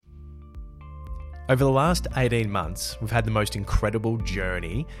Over the last 18 months, we've had the most incredible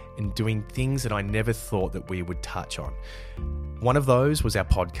journey in doing things that I never thought that we would touch on. One of those was our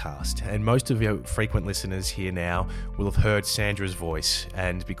podcast, and most of your frequent listeners here now will have heard Sandra's voice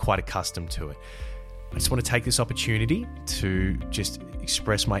and be quite accustomed to it. I just want to take this opportunity to just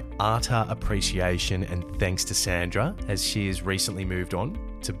express my utter appreciation and thanks to Sandra, as she has recently moved on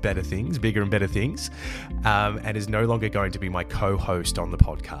to better things, bigger and better things, and is no longer going to be my co-host on the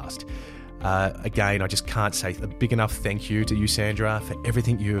podcast. Again, I just can't say a big enough thank you to you, Sandra, for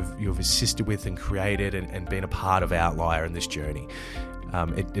everything you've assisted with and created and been a part of Outlier in this journey.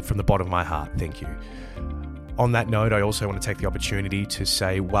 From the bottom of my heart, thank you. On that note, I also want to take the opportunity to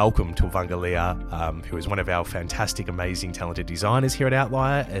say welcome to Evangelia, who is one of our fantastic, amazing, talented designers here at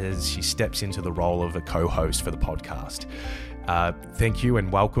Outlier, as she steps into the role of a co-host for the podcast. Thank you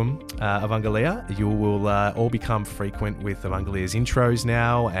and welcome, Evangelia. You will all become frequent with Evangelia's intros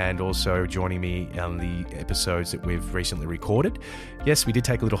now, and also joining me on the episodes that we've recently recorded. Yes, we did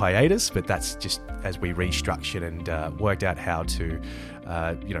take a little hiatus, but that's just as we restructured and worked out how to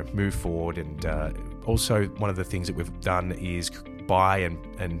move forward. And also one of the things that we've done is buy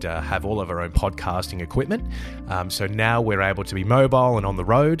and have all of our own podcasting equipment. So now we're able to be mobile and on the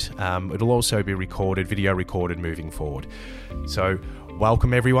road. It'll also be video recorded moving forward. So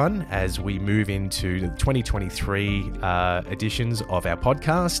welcome everyone as we move into the 2023 editions of our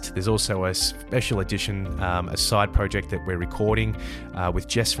podcast. There's also a special edition, a side project that we're recording with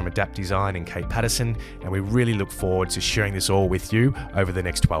Jess from Adapt Design and Kate Patterson, and we really look forward to sharing this all with you over the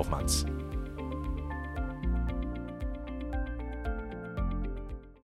next 12 months.